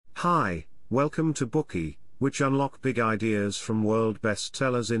Hi, welcome to Bookie, which unlock big ideas from world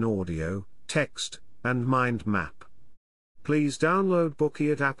bestsellers in audio, text, and mind map. Please download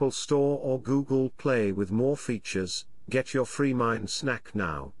Bookie at Apple Store or Google Play with more features. Get your free mind snack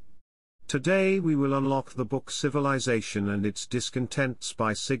now. Today we will unlock the book Civilization and its Discontents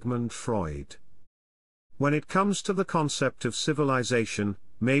by Sigmund Freud. When it comes to the concept of civilization,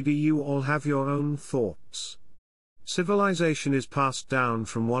 maybe you all have your own thoughts. Civilization is passed down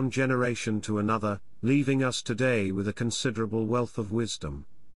from one generation to another, leaving us today with a considerable wealth of wisdom.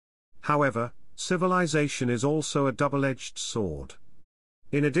 However, civilization is also a double-edged sword.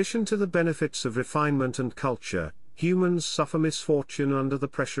 In addition to the benefits of refinement and culture, humans suffer misfortune under the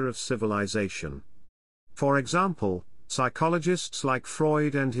pressure of civilization. For example, psychologists like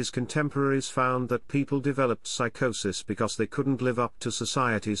Freud and his contemporaries found that people developed psychosis because they couldn't live up to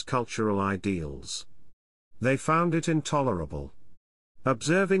society's cultural ideals. They found it intolerable.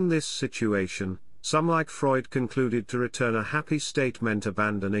 Observing this situation, some like Freud concluded to return a happy state meant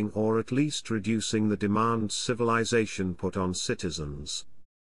abandoning or at least reducing the demands civilization put on citizens.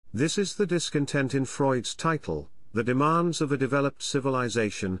 This is the discontent in Freud's title, the demands of a developed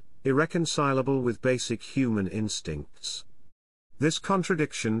civilization, irreconcilable with basic human instincts. This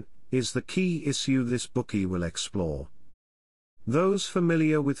contradiction is the key issue this bookie will explore. Those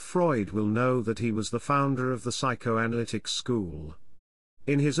familiar with Freud will know that he was the founder of the psychoanalytic school.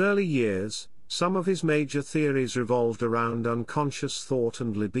 In his early years, some of his major theories revolved around unconscious thought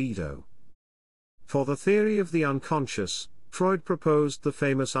and libido. For the theory of the unconscious, Freud proposed the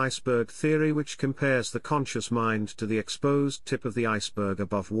famous iceberg theory, which compares the conscious mind to the exposed tip of the iceberg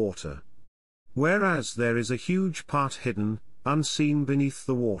above water. Whereas there is a huge part hidden, unseen beneath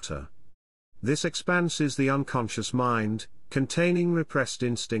the water. This expanse is the unconscious mind, containing repressed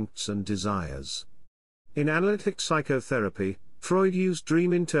instincts and desires. In analytic psychotherapy, Freud used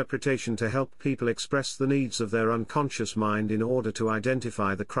dream interpretation to help people express the needs of their unconscious mind in order to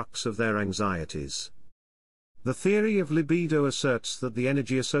identify the crux of their anxieties. The theory of libido asserts that the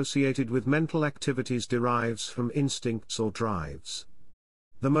energy associated with mental activities derives from instincts or drives.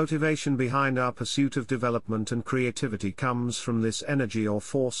 The motivation behind our pursuit of development and creativity comes from this energy or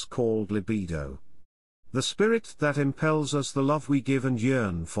force called libido. The spirit that impels us, the love we give and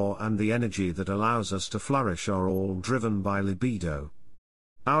yearn for, and the energy that allows us to flourish are all driven by libido.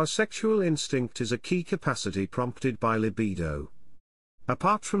 Our sexual instinct is a key capacity prompted by libido.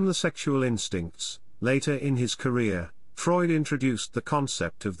 Apart from the sexual instincts, later in his career, Freud introduced the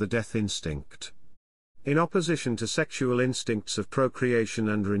concept of the death instinct. In opposition to sexual instincts of procreation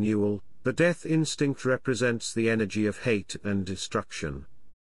and renewal, the death instinct represents the energy of hate and destruction.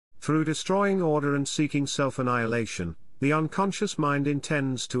 Through destroying order and seeking self-annihilation, the unconscious mind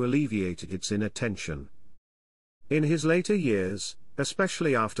intends to alleviate its inattention. In his later years,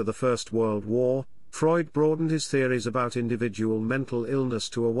 especially after the First World War, Freud broadened his theories about individual mental illness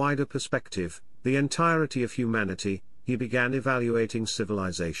to a wider perspective, the entirety of humanity. He began evaluating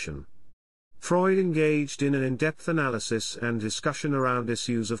civilization. Freud engaged in an in-depth analysis and discussion around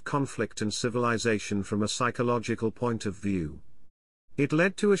issues of conflict and civilization from a psychological point of view. It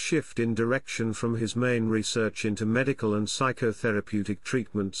led to a shift in direction from his main research into medical and psychotherapeutic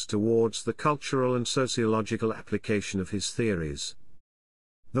treatments towards the cultural and sociological application of his theories.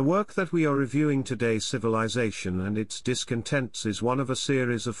 The work that we are reviewing today, Civilization and its Discontents, is one of a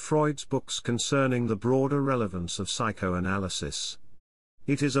series of Freud's books concerning the broader relevance of psychoanalysis.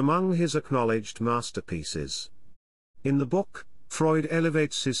 It is among his acknowledged masterpieces. In the book, Freud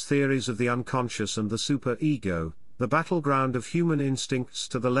elevates his theories of the unconscious and the superego, the battleground of human instincts,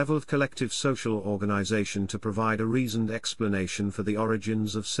 to the level of collective social organization to provide a reasoned explanation for the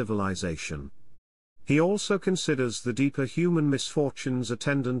origins of civilization. He also considers the deeper human misfortunes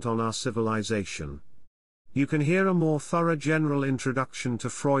attendant on our civilization. You can hear a more thorough general introduction to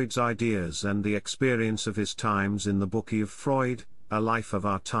Freud's ideas and the experience of his times in the Bookie of Freud, A Life of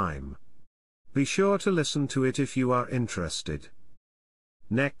Our Time. Be sure to listen to it if you are interested.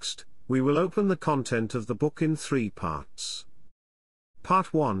 Next, we will open the content of the book in 3 parts.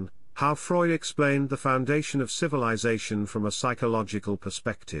 Part 1, How Freud Explained the Foundation of Civilization from a Psychological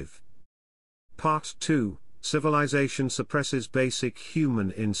Perspective. Part 2, Civilization Suppresses Basic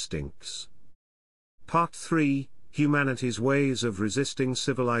Human Instincts. Part 3, Humanity's Ways of Resisting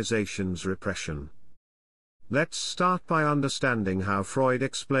Civilization's Repression. Let's start by understanding how Freud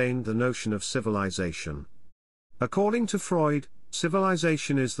explained the notion of civilization. According to Freud,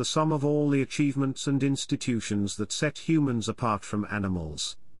 civilization is the sum of all the achievements and institutions that set humans apart from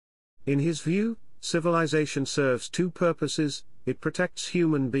animals. In his view, civilization serves 2 purposes: it protects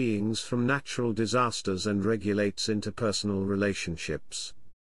human beings from natural disasters and regulates interpersonal relationships.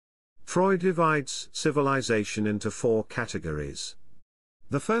 Freud divides civilization into 4 categories.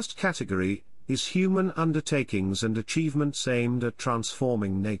 The first category is human undertakings and achievements aimed at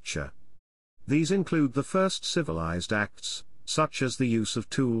transforming nature. These include the first civilized acts, such as the use of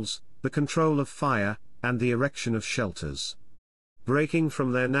tools, the control of fire, and the erection of shelters. Breaking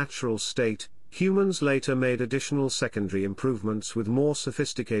from their natural state, humans later made additional secondary improvements with more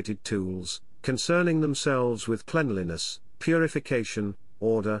sophisticated tools, concerning themselves with cleanliness, purification,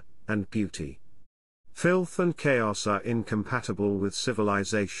 order, and beauty. Filth and chaos are incompatible with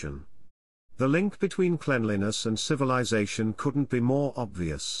civilization. The link between cleanliness and civilization couldn't be more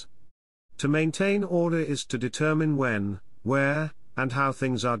obvious. To maintain order is to determine when, where, and how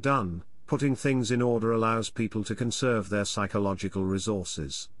things are done. Putting things in order allows people to conserve their psychological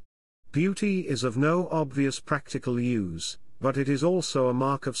resources. Beauty is of no obvious practical use, but it is also a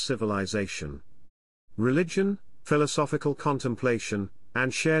mark of civilization. Religion, philosophical contemplation,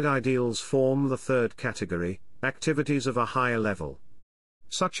 and shared ideals form the third category, activities of a higher level.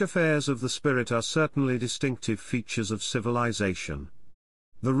 Such affairs of the spirit are certainly distinctive features of civilization.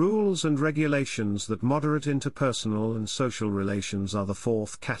 The rules and regulations that moderate interpersonal and social relations are the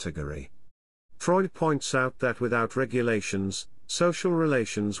fourth category. Freud points out that without regulations, social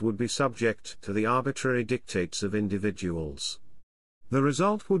relations would be subject to the arbitrary dictates of individuals. The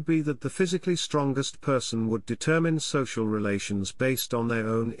result would be that the physically strongest person would determine social relations based on their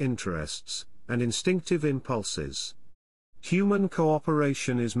own interests and instinctive impulses. Human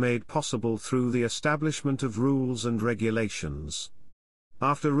cooperation is made possible through the establishment of rules and regulations.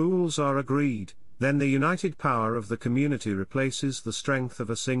 After rules are agreed, then the united power of the community replaces the strength of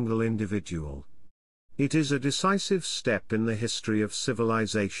a single individual. It is a decisive step in the history of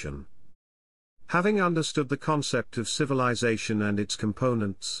civilization. Having understood the concept of civilization and its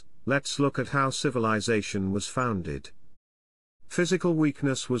components, let's look at how civilization was founded. Physical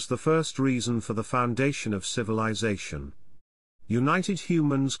weakness was the first reason for the foundation of civilization. United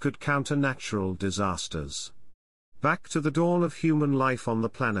humans could counter natural disasters. Back to the dawn of human life on the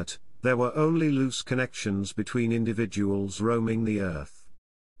planet, there were only loose connections between individuals roaming the earth.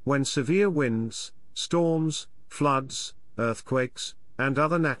 When severe winds, storms, floods, earthquakes, and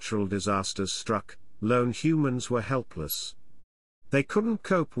other natural disasters struck, lone humans were helpless. They couldn't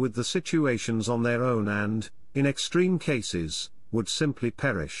cope with the situations on their own and, in extreme cases, would simply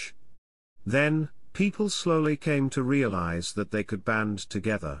perish. Then, people slowly came to realize that they could band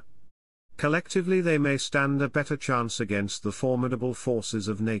together. Collectively they may stand a better chance against the formidable forces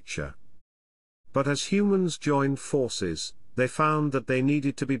of nature. But as humans joined forces, they found that they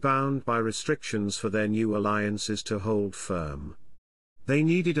needed to be bound by restrictions for their new alliances to hold firm. They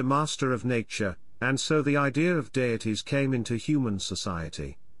needed a master of nature, and so the idea of deities came into human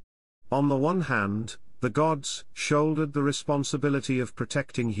society. On the one hand, the gods shouldered the responsibility of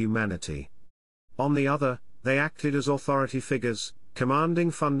protecting humanity. On the other, they acted as authority figures, commanding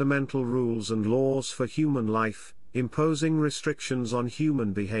fundamental rules and laws for human life, imposing restrictions on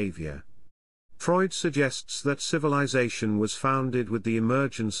human behavior. Freud suggests that civilization was founded with the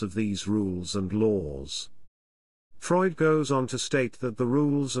emergence of these rules and laws. Freud goes on to state that the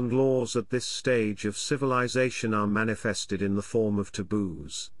rules and laws at this stage of civilization are manifested in the form of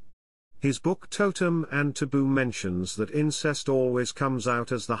taboos. His book Totem and Taboo mentions that incest always comes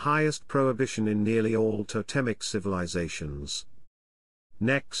out as the highest prohibition in nearly all totemic civilizations.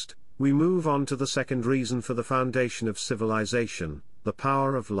 Next, we move on to the second reason for the foundation of civilization, the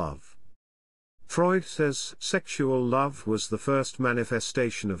power of love. Freud says sexual love was the first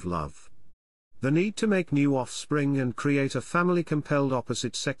manifestation of love. The need to make new offspring and create a family compelled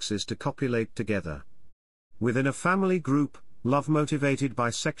opposite sexes to copulate together. Within a family group, love motivated by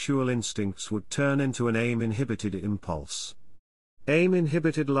sexual instincts would turn into an aim-inhibited impulse.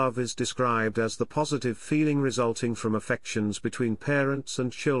 Aim-inhibited love is described as the positive feeling resulting from affections between parents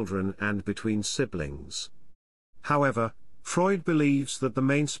and children and between siblings. However, Freud believes that the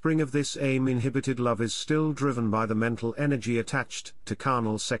mainspring of this aim-inhibited love is still driven by the mental energy attached to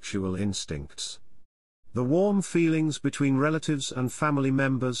carnal sexual instincts. The warm feelings between relatives and family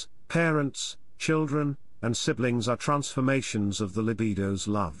members, parents, children, and siblings are transformations of the libido's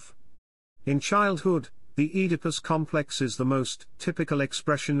love. In childhood, the Oedipus complex is the most typical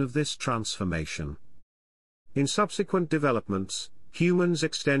expression of this transformation. In subsequent developments, humans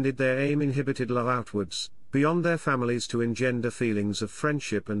extended their aim-inhibited love outwards, beyond their families to engender feelings of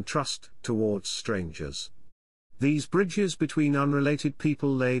friendship and trust towards strangers. These bridges between unrelated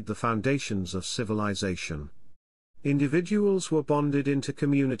people laid the foundations of civilization. Individuals were bonded into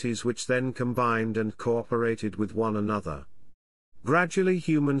communities which then combined and cooperated with one another. Gradually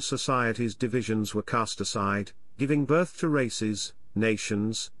human society's divisions were cast aside, giving birth to races,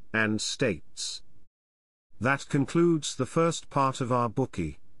 nations, and states. That concludes the first part of our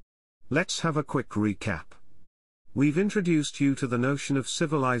Bookie. Let's have a quick recap. We've introduced you to the notion of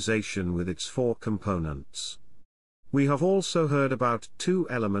civilization with its 4 components. We have also heard about 2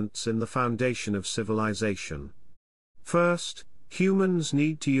 elements in the foundation of civilization. First, humans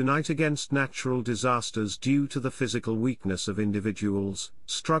need to unite against natural disasters due to the physical weakness of individuals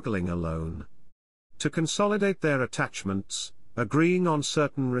struggling alone. To consolidate their attachments, agreeing on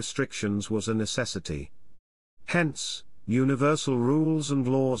certain restrictions was a necessity. Hence, universal rules and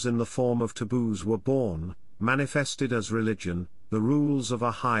laws in the form of taboos were born, manifested as religion, the rules of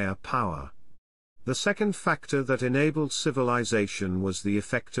a higher power. The second factor that enabled civilization was the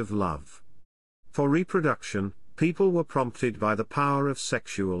effect of love. For reproduction, people were prompted by the power of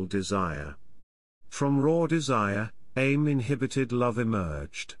sexual desire. From raw desire, inhibited love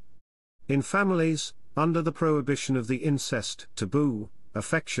emerged. In families, under the prohibition of the incest taboo,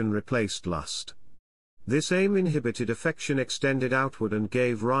 affection replaced lust. This inhibited affection extended outward and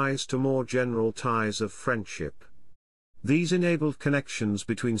gave rise to more general ties of friendship. These enabled connections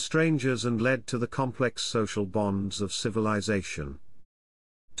between strangers and led to the complex social bonds of civilization.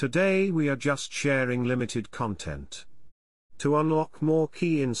 Today we are just sharing limited content. To unlock more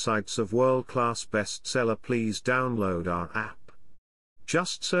key insights of world-class bestseller, please download our app.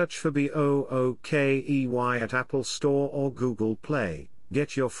 Just search for BOOKEY at Apple Store or Google Play.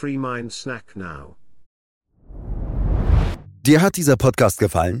 Get your free mind snack now. Dir hat dieser Podcast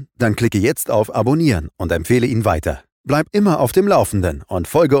gefallen? Dann klicke jetzt auf Abonnieren und empfehle ihn weiter. Bleib immer auf dem Laufenden und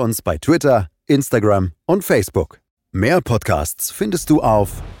folge uns bei Twitter, Instagram und Facebook. Mehr Podcasts findest du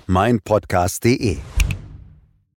auf meinpodcast.de.